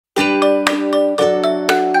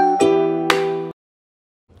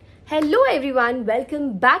Hello everyone,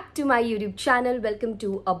 welcome back to my YouTube channel. Welcome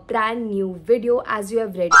to a brand new video. As you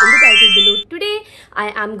have read in the title below, today I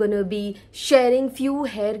am gonna be sharing few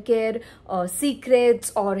hair care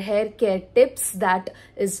secrets or hair care tips that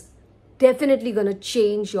is definitely gonna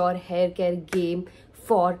change your hair care game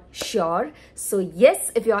for sure. So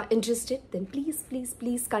yes, if you are interested, then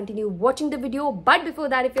please continue watching the video. But before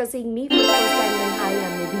that, if you're seeing me for the first time, then hi,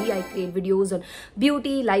 I'm Nidhi. I create videos on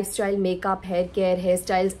beauty, lifestyle, makeup, hair care,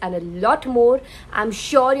 hairstyles, and a lot more. I'm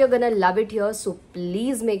sure you're gonna love it here. So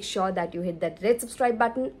please make sure that you hit that red subscribe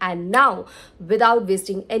button. And now, without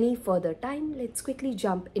wasting any further time, let's quickly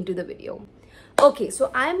jump into the video. Okay,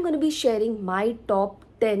 so I'm gonna be sharing my top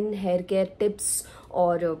 10 hair care tips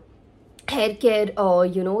or hair care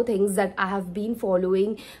things that I have been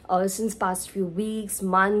following since past few weeks,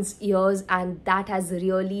 months, years, and that has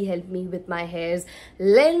really helped me with my hair's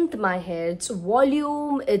length, my hair's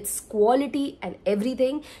volume, its quality and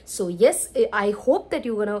everything. So yes, I hope that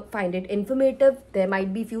you're gonna find it informative. There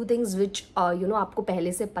might be few things which आपको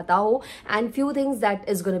पहले से पता हो and few things that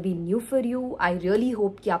is gonna be new for you. I really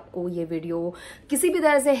hope कि आपको ये video किसी भी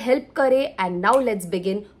तरह से help करे. And now let's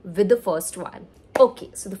begin with the first one. Okay,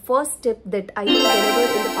 so the first tip that I think whenever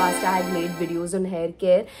in the past I had made videos on hair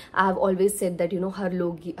care, I have always said that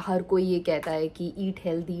हर कोई ये कहता है कि eat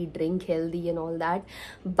healthy, drink healthy and all that.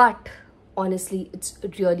 But honestly, it's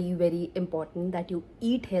really very important that you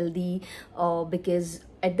eat healthy because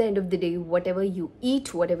at the end of the day, whatever you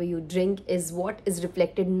eat, whatever you drink is what is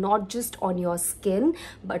reflected not just on your skin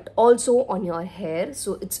but also on your hair.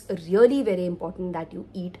 So it's really very important that you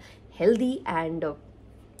eat healthy and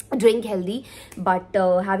drink healthy. But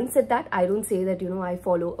having said that, I don't say that I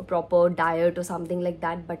follow a proper diet or something like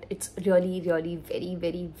that, but it's really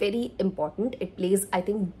very important. It plays, I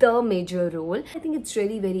think, the major role. I think it's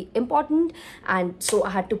really very important, and so I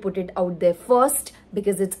had to put it out there first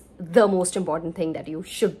because it's the most important thing that you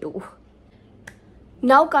should do.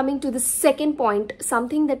 Now coming to the second point,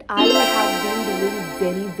 something that I have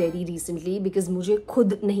been doing very recently because मुझे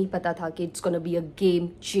खुद नहीं पता था कि it's gonna be a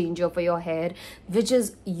game changer for your hair, which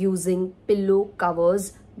is using pillow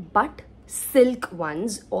covers but silk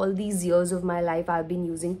ones. All these years of my life I've been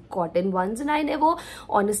using cotton ones and I never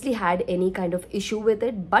honestly had any kind of issue with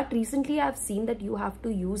it, but recently I've seen that you have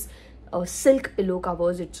to use silk pillow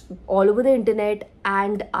covers. It's all over the internet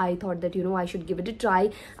and I thought that I should give it a try.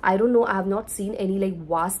 I don't know, I have not seen any like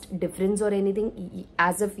vast difference or anything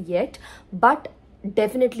as of yet, but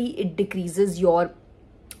definitely it decreases your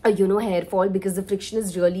hair fall because the friction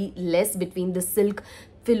is really less between the silk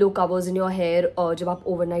pillow covers in your hair जब आप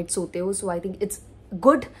overnight सोते हो. So I think it's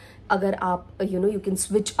good अगर आप you can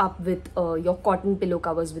switch up with your cotton pillow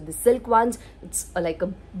covers with the silk ones. It's like a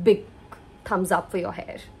big thumbs up for your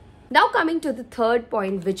hair. Now coming to the third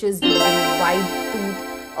point, which is using wide tooth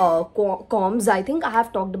combs. I think I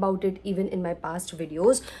have talked about it even in my past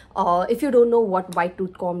videos. If you don't know what white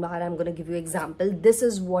tooth comb are, I'm gonna give you example. This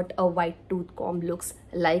is what a white tooth comb looks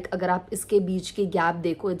like. अगर आप इसके बीच के gap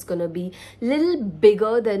देखो, it's gonna be little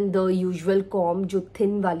bigger than the usual comb जो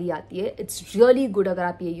thin वाली आती है. It's really good अगर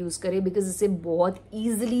आप ये use करें because इससे बहुत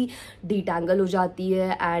easily detangle हो जाती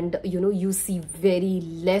है and you see very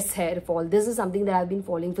less hair fall. This is something that I've been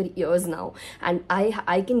following for years now and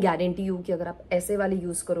I can guarantee you कि अगर आप ऐसे वाले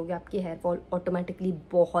use करोगे आपके हेयर फॉल ऑटोमेटिकली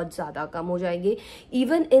बहुत ज़्यादा कम हो जाएंगे.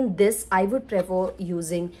 Even in this, I would prefer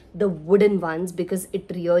using the wooden ones because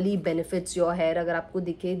it really benefits your hair. अगर आपको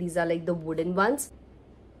दिखे, these are like the wooden ones.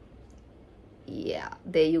 Yeah,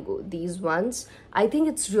 there you go, these ones. I think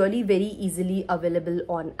it's really very easily available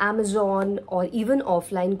on Amazon or even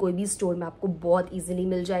offline. कोई भी store में आपको बहुत easily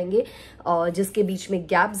मिल जाएंगे जिसके बीच में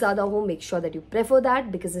gap ज़्यादा हो. Make sure that you prefer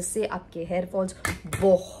that because इससे आपके hair falls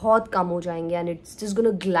बहुत कम हो जाएंगे and it's just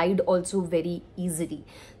gonna glide also very easily.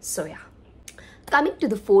 So yeah. Coming to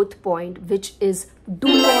the fourth point, which is do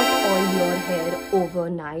not oil your hair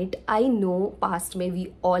overnight. I know past में we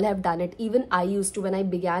all have done it. Even I used to when I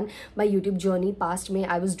began my YouTube journey. Past में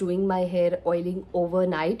I was doing my hair oiling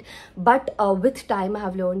overnight, but with time I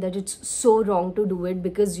have learned that it's so wrong to do it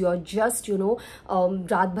because you're just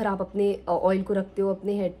रात भर आप अपने oil को रखते हो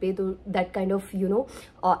अपने head पे, तो that kind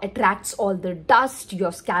of attracts all the dust.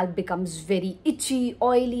 Your scalp becomes very itchy,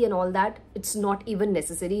 oily and all that. It's not even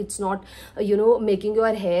necessary. It's not making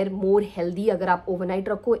your hair more healthy अगर आप overnight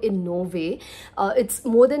रखो. In no way. It's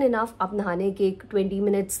more than enough. आप नहाने के 20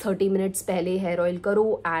 minutes 30 minutes पहले hair oil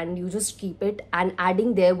करो and you just keep it. And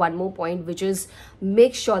adding there one more point, which is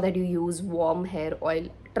make sure that you use warm hair oil.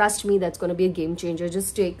 Trust me, that's going to be a game changer.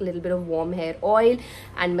 Just take a little bit of warm hair oil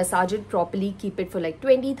and massage it properly. Keep it for like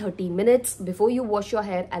 20-30 minutes before you wash your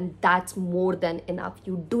hair, and that's more than enough.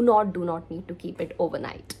 You do not need to keep it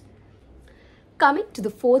overnight. Coming to the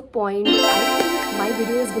fourth point, I think my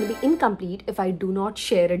video is going to be incomplete if I do not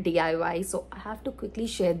share a DIY. So I have to quickly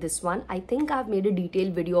share this one. I think I've made a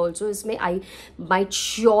detailed video also. Isme I might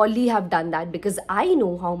surely have done that because I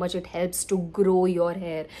know how much it helps to grow your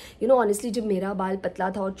hair. You know, honestly, jab mera baal patla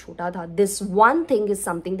tha aur chota tha, this one thing is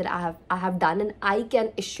something that I have done, and I can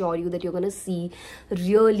assure you that you're going to see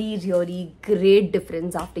really great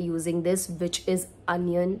difference after using this, which is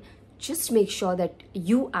onion. Just make sure that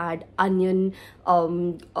you add onion,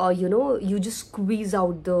 you know, you just squeeze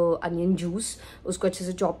out the onion juice, usko अच्छे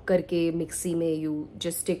से chop करके mixie में you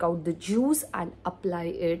just take out the juice and apply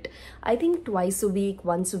it. I think twice a week,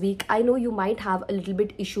 once a week. I know you might have a little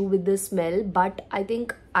bit issue with the smell, but I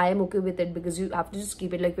think I am okay with it because you have to just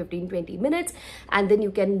keep it like 15-20 minutes, and then you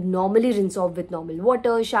can normally rinse off with normal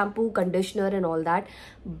water, shampoo, conditioner and all that.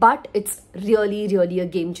 But it's really a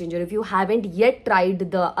game changer. If you haven't yet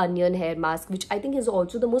tried the onion hair mask, which I think is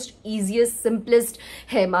also the most easiest, simplest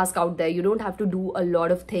hair mask out there, you don't have to do a lot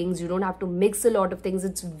of things, you don't have to mix a lot of things,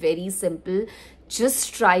 it's very simple.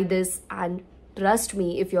 Just try this, and trust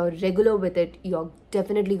me, if you're regular with it, you're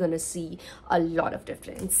definitely gonna see a lot of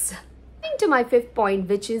difference. To my fifth point,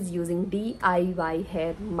 which is using DIY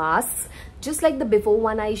hair masks. Just like the before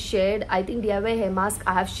one I shared, I think DIY hair mask,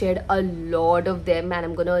 I have shared a lot of them, and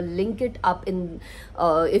I'm gonna link it up in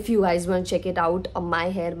if you guys want to check it out, my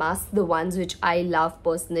hair mask, the ones which I love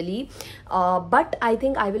personally. But I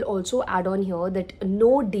think I will also add on here that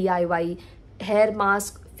no DIY hair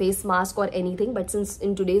mask, face mask or anything, but since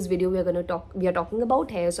in today's video we are talking about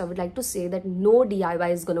hair, so I would like to say that no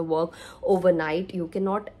DIY is gonna work overnight. You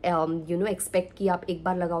cannot you know, expect कि आप एक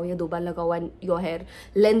बार लगाओ या दो बार लगाओ and your hair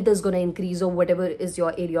length is gonna increase or whatever is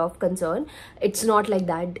your area of concern. It's not like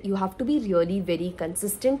that. You have to be really very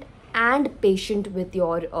consistent and patient with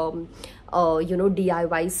your you know,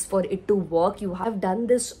 DIYs for it to work. You have done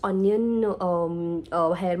this onion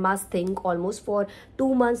hair mask thing almost for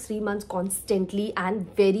 2 months, 3 months constantly and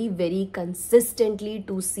very consistently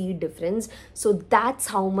to see difference. So that's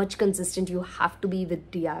how much consistent you have to be with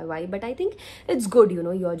DIY. But I think it's good, you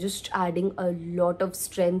know, you're just adding a lot of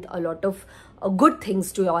strength, a lot of good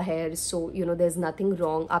things to your hair. So you know, there's nothing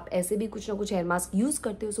wrong. आप ऐसे भी कुछ ना कुछ hair mask use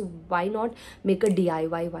करते हो, so why not make a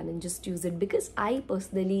DIY one and just use it? Because I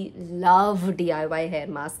personally love DIY hair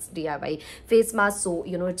masks, DIY face masks. So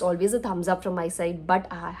you know, it's always a thumbs up from my side, but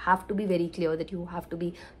I have to be very clear that you have to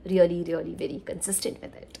be really very consistent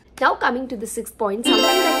with it. Now coming to the sixth point, something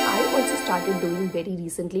that I also started doing very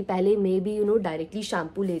recently. पहले maybe, you know, directly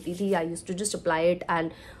shampoo लेती थी. I used to just apply it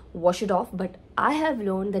and wash it off, but I have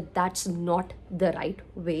learned that that's not the right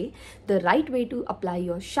way. The right way to apply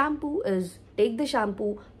your shampoo is take the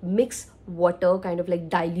shampoo, mix water, kind of like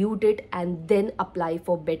dilute it, and then apply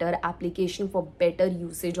for better application, for better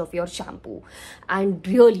usage of your shampoo. And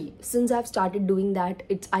really, since I've started doing that,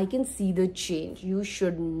 I can see the change. You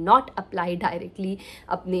should not apply directly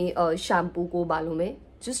apne shampoo ko balon mein.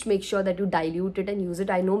 Just make sure that you dilute it and use it.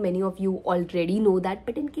 I know many of you already know that,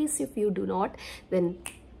 but in case if you do not, then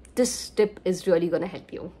this tip is really gonna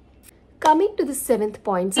help you. Coming to the seventh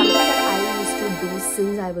point, something that I used to do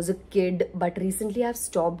since I was a kid, but recently I've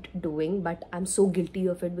stopped doing, but I'm so guilty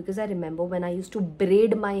of it because I remember when I used to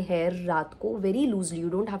braid my hair raat ko very loosely. You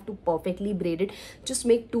don't have to perfectly braid it. Just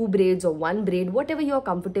make 2 braids or 1 braid, whatever you're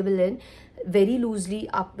comfortable in. Very loosely,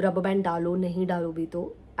 आप rubber band डालो, नहीं डालो भी तो,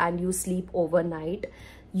 and you sleep overnight.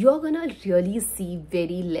 You're gonna really see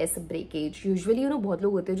very less breakage. Usually, you know, बहुत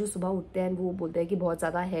लोग होते हैं जो सुबह उठते हैं वो बोलते हैं कि बहुत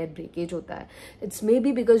ज़्यादा hair breakage होता है. It's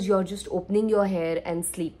maybe because you're just opening your hair and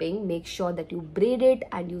sleeping. Make sure that you braid it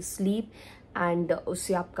and you sleep, and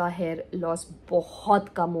उससे आपका hair loss बहुत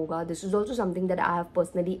कम होगा. This is also something that I have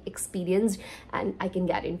personally experienced, and I can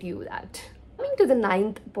guarantee you that. Coming to the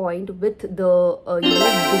 9th point, with the you know,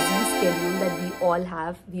 busy schedule that we all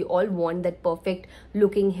have, we all want that perfect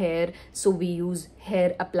looking hair, so we use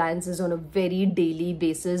hair appliances on a very daily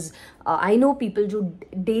basis. I know people जो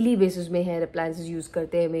daily basis में hair appliances use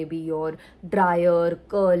करते हैं, maybe your dryer,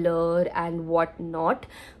 curler and what not.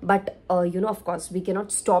 But you know, of course, we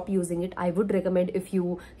cannot stop using it. I would recommend if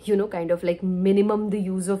you know, kind of like minimum the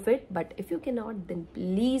use of it. But if you cannot, then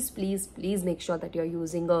please make sure that you're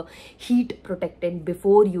using a heat protectant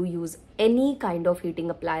before you use any kind of heating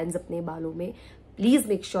appliance अपने बालों में. Please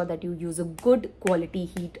make sure that you use a good quality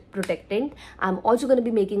heat protectant. I'm also going to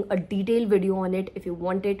be making a detailed video on it. If you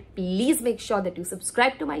want it, please make sure that you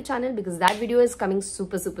subscribe to my channel because that video is coming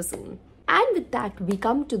super soon. And with that, we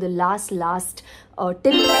come to the last tip of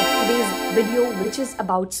today's video, which is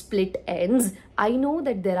about split ends. I know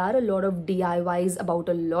that there are a lot of DIYs about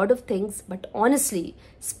a lot of things, but honestly,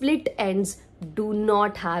 split ends do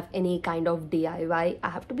not have any kind of DIY. I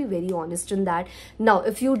have to be very honest in that. Now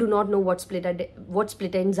if you do not know what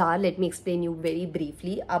split ends are, let me explain you very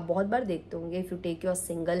briefly. आप बहुत बार देखते होंगे, if you take your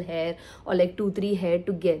single hair or like 2-3 hair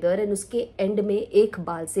together and उसके end में एक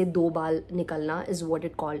बाल से 2 बाल निकलना is what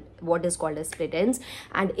is called as split ends.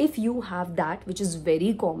 And if you have that, which is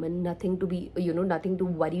very common, nothing to be, nothing to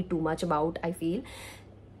worry too much about, I feel.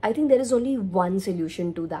 I think there is only one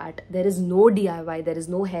solution to that. There is no DIY, there is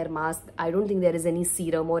no hair mask. I don't think there is any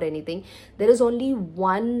serum or anything. There is only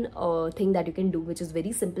one thing that you can do, which is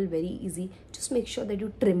very simple, very easy. Just make sure that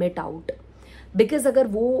you trim it out. Because अगर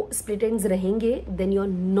वो split ends रहेंगे, then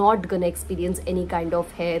you're not gonna experience any kind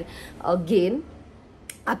of hair gain.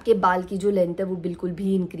 आपके बाल की जो length है वो बिल्कुल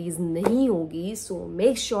भी इंक्रीज नहीं होगी. So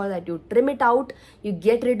make sure that you trim it out, you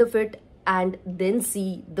get rid of it, and then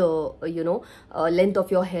see the length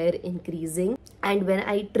of your hair increasing. And when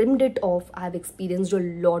I trimmed it off, I have experienced a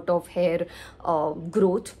lot of hair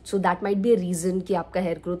growth. So that might be a reason कि आपका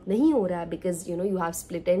hair growth नहीं हो रहा है, because you have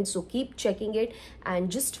split ends. So keep checking it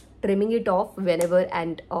and just trimming it off whenever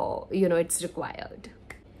and it's required.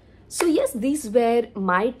 So yes, these were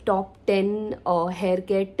my top 10 hair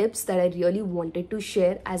care tips that I really wanted to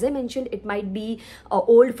share. As I mentioned, it might be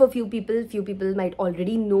old for few people might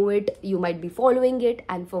already know it, you might be following it,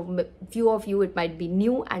 and for few of you it might be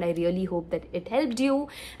new, and I really hope that it helped you.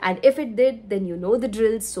 And if it did, then you know the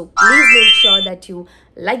drill. So please make sure that you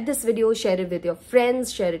like this video, share it with your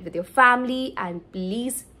friends, share it with your family, and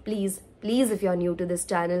please, if you're new to this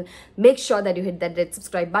channel, make sure that you hit that red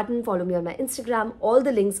subscribe button. Follow me on my Instagram. All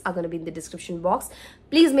the links are going to be in the description box.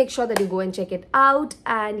 Please make sure that you go and check it out.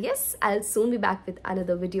 And yes, I'll soon be back with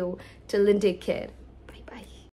another video. Till then, take care.